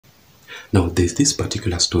Now, there's this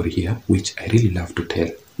particular story here which I really love to tell.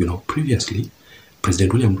 Previously,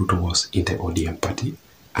 President William Ruto was in the ODM party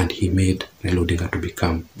and he made Raila Odinga to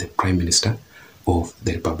become the Prime Minister of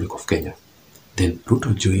the Republic of Kenya. Then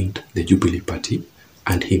Ruto joined the Jubilee Party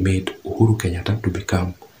and he made Uhuru Kenyatta to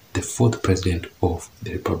become the 4th President of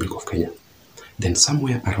the Republic of Kenya. Then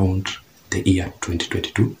somewhere around the year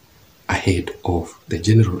 2022, ahead of the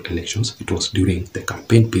general elections, it was during the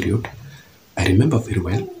campaign period, I remember very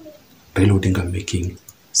well Raila Odinga making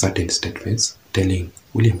certain statements telling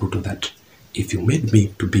William Ruto that if you made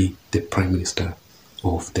me to be the Prime Minister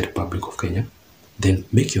of the Republic of Kenya, then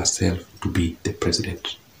make yourself to be the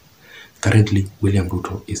President. Currently, William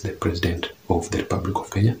Ruto is the President of the Republic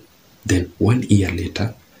of Kenya. Then 1 year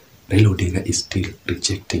later, Raila Odinga is still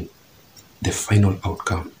rejecting the final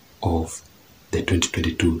outcome of the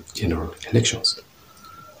 2022 general elections.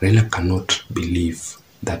 Raila cannot believe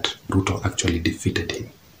that Ruto actually defeated him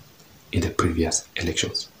in the previous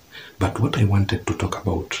elections. But what I wanted to talk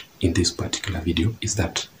about in this particular video is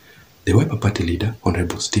that the Wiper Party leader,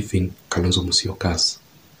 Honorable Stephen Kalonzo Musyoka's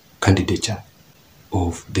candidature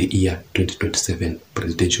of the year 2027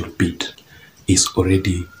 presidential bid is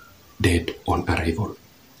already dead on arrival.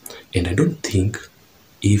 And I don't think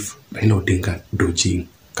if Raila Odinga dodging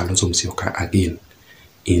Kalonzo Musyoka again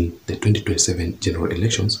in the 2027 general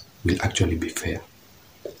elections will actually be fair.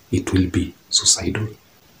 It will be suicidal.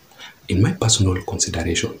 In my personal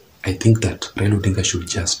consideration, I think that Raila Odinga should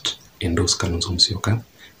just endorse Kalonzo Musyoka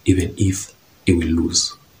even if he will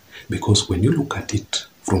lose. Because when you look at it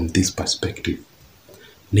from this perspective,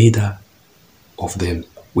 neither of them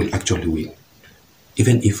will actually win.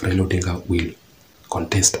 Even if Raila Odinga will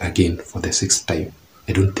contest again for the 6th time,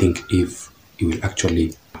 I don't think if he will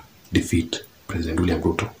actually defeat President William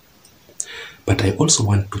Ruto. But I also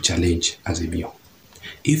want to challenge Azimio.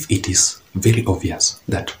 If it is very obvious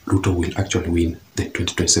that Ruto will actually win the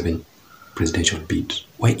 2027 presidential bid,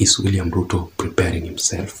 why is William Ruto preparing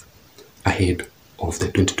himself ahead of the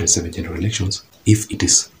 2027 general elections if it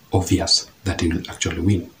is obvious that he will actually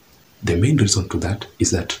win? The main reason to that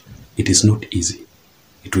is that it is not easy.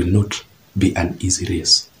 It will not be an easy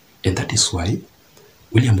race. And that is why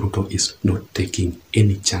William Ruto is not taking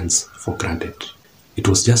any chance for granted. It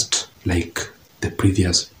was just like the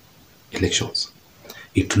previous elections.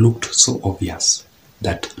 It looked so obvious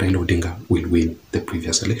that Raila Odinga will win the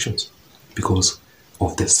previous elections because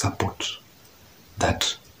of the support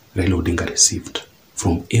that Raila Odinga received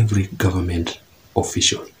from every government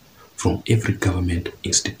official, from every government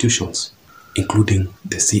institutions, including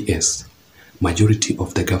the CS. Majority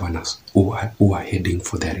of the governors who are heading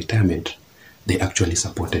for their retirement, they actually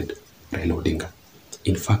supported Raila Odinga.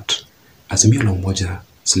 In fact, Azimio la Umoja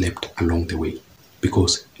slept along the way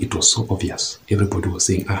because it was so obvious. Everybody was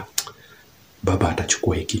saying, Baba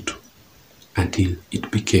atachukua hii kitu, until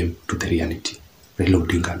it became to the reality. Raila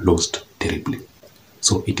Odinga lost terribly.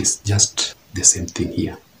 So it is just the same thing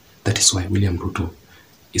here. That is why William Ruto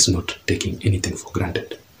is not taking anything for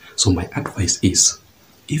granted. So my advice is,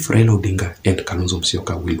 if Raila Odinga and Kalonzo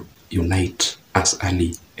Musyoka will unite as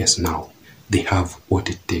early as now, they have what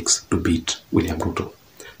it takes to beat William Ruto.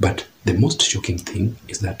 But the most shocking thing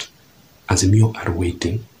is that Azimio are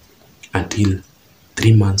waiting until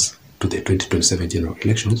 3 months to the 2027 general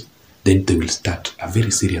elections, then they will start a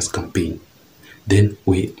very serious campaign. Then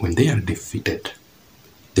when they are defeated,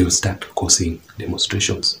 they will start causing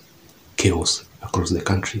demonstrations, chaos across the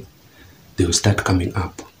country. They will start coming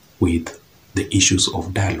up with the issues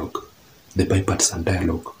of dialogue, the bipartisan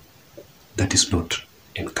dialogue that is not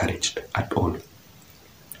encouraged at all.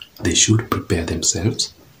 They should prepare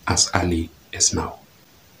themselves as early as now.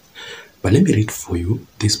 But let me read for you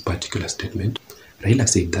this particular statement. Raila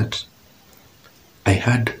said that, I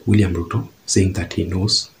heard William Ruto saying that he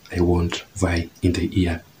knows I won't vie in the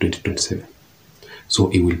year 2027. So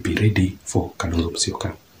he will be ready for Kalonzo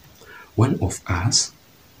Musyoka. One of us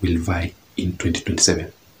will vie in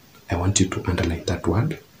 2027. I want you to underline that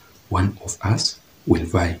word. One of us will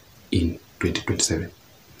vie in 2027.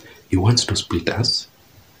 He wants to split us.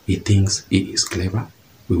 He thinks he is clever.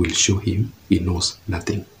 We will show him he knows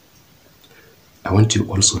nothing. I want you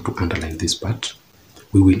also to underline this part.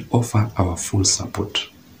 We will offer our full support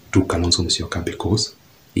to Kalonzo Musyoka because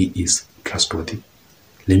he is trustworthy.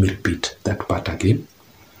 Let me repeat that part again.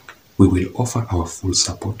 We will offer our full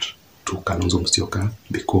support to Kalonzo Musyoka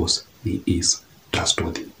because he is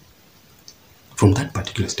trustworthy. From that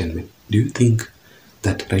particular statement, do you think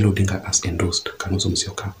that Raila Odinga has endorsed Kalonzo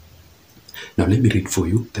Musyoka? Now let me read for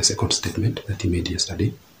you the second statement that he made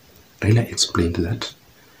yesterday. Raila explained that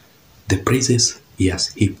the praises he has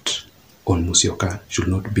heaped on Musyoka should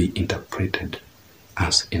not be interpreted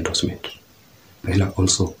as endorsement. Raila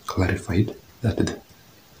also clarified that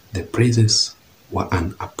the praises were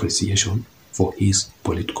an appreciation for his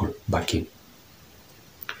political backing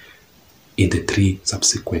in the 3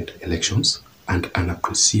 subsequent elections and an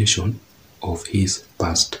appreciation of his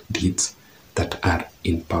past deeds that are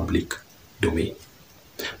in public domain.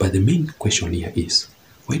 But the main question here is,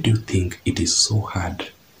 why do you think it is so hard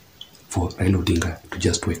for Raila Odinga to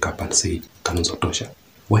just wake up and say Kalonzo Tosha?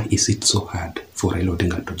 Why is it so hard for Raila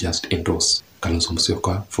Odinga to just endorse Kalonzo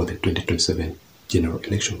Musyoka for the 2027 general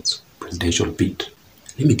elections presidential bid?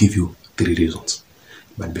 Let me give you 3 reasons.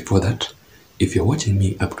 But before that, if you're watching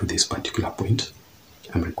me up to this particular point,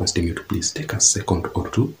 I'm requesting you to please take a second or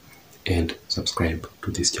two and subscribe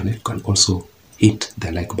to this channel. You can also hit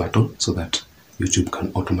the like button so that YouTube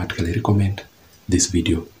can automatically recommend this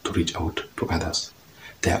video to reach out to others.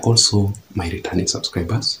 They are also my returning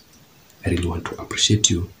subscribers. I really want to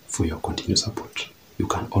appreciate you for your continued support. You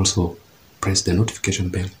can also press the notification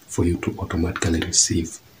bell for you to automatically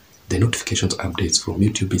receive the notifications updates from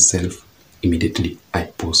YouTube itself immediately I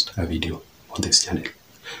post a video on this channel.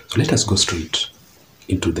 So let us go straight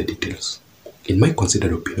into the details. In my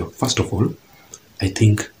considered opinion, first of all, I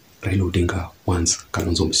think Raila Odinga wants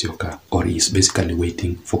Kalonzo Musyoka, or is basically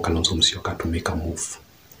waiting for Kalonzo Musyoka to make a move.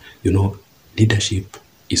 You know, leadership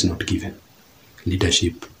is not given.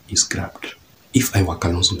 Leadership is grabbed. If I were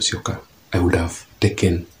Kalonzo Musyoka, I would have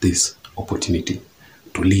taken this opportunity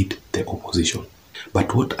to lead the opposition.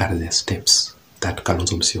 But what are the steps that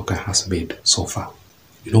Kalonzo Musyoka has made so far?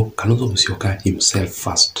 You know, Kalonzo Musyoka himself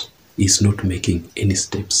first is not making any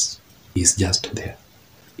steps. He is just there.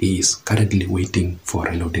 He is currently waiting for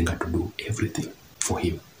Raila Odinga to do everything for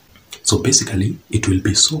him. So basically, it will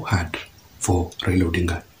be so hard for Raila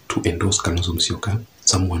Odinga to endorse Kalonzo Musyoka,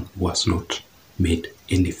 someone who has not made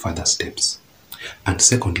any further steps. And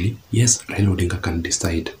secondly, yes, Raila Odinga can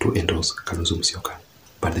decide to endorse Kalonzo Musyoka.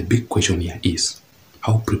 But the big question here is,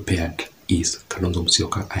 how prepared is Kalonzo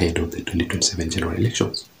Musyoka ahead of the 2027 general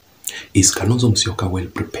elections? Is Kalonzo Musyoka well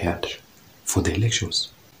prepared for the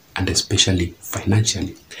elections? And especially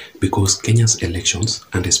financially, because Kenya's elections,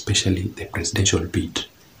 and especially the presidential bid,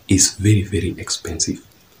 is very, very expensive.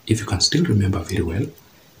 If you can still remember very well,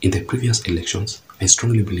 in the previous elections, I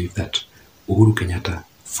strongly believe that Uhuru Kenyatta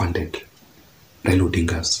funded Raila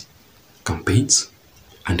Odinga's campaigns,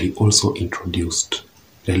 and he also introduced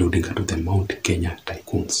Raila Odinga to the Mount Kenya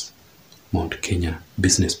tycoons, Mount Kenya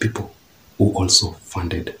business people, who also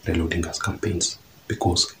funded Raila Odinga's campaigns,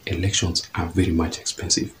 because elections are very much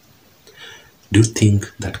expensive. Do you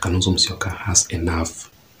think that Kalonzo Musyoka has enough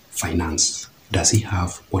finance? Does he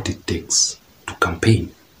have what it takes to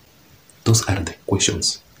campaign? Those are the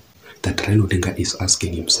questions that Raila Odinga is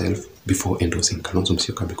asking himself before endorsing Kalonzo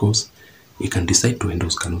Musyoka, because he can decide to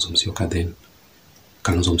endorse Kalonzo Musyoka, then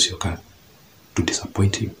Kalonzo Musyoka to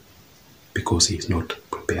disappoint him because he is not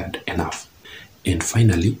prepared enough. And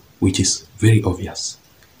finally, which is very obvious,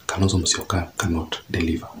 Kalonzo Musyoka cannot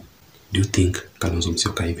deliver. Do you think Kalonzo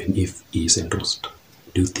Musyoka, even if he is endorsed,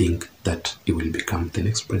 do you think that he will become the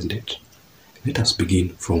next president? Let us begin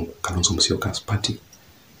from Kalonzo Musyoka's party,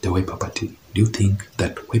 the Wiper Party. Do you think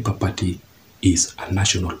that Wiper Party is a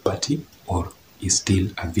national party or is still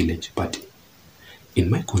a village party? In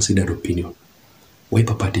my considered opinion,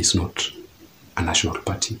 Wiper Party is not a national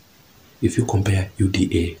party. If you compare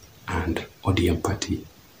UDA and ODM party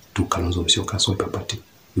to Kalonzo Musyoka's Wiper Party,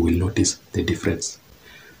 you will notice the difference.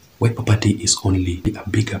 Wiper Party is only a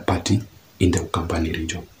bigger party in the Ukambani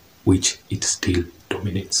region, which it still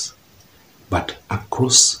dominates. But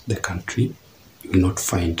across the country, you will not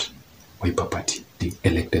find Wiper Party, the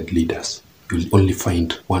elected leaders. You will only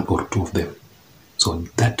find 1 or 2 of them. So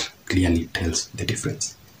that clearly tells the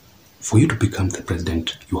difference. For you to become the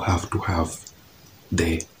president, you have to have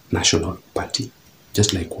the national party,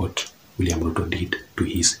 just like what William Ruto did to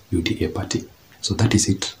his UDA party. So that is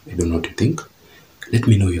it. I don't know what you think. Let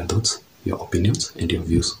me know your thoughts, your opinions, and your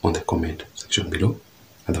views on the comment section below.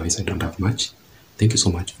 Otherwise, I don't have much. Thank you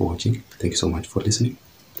so much for watching. Thank you so much for listening.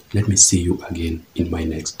 Let me see you again in my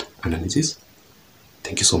next analysis.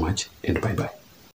 Thank you so much, and bye-bye.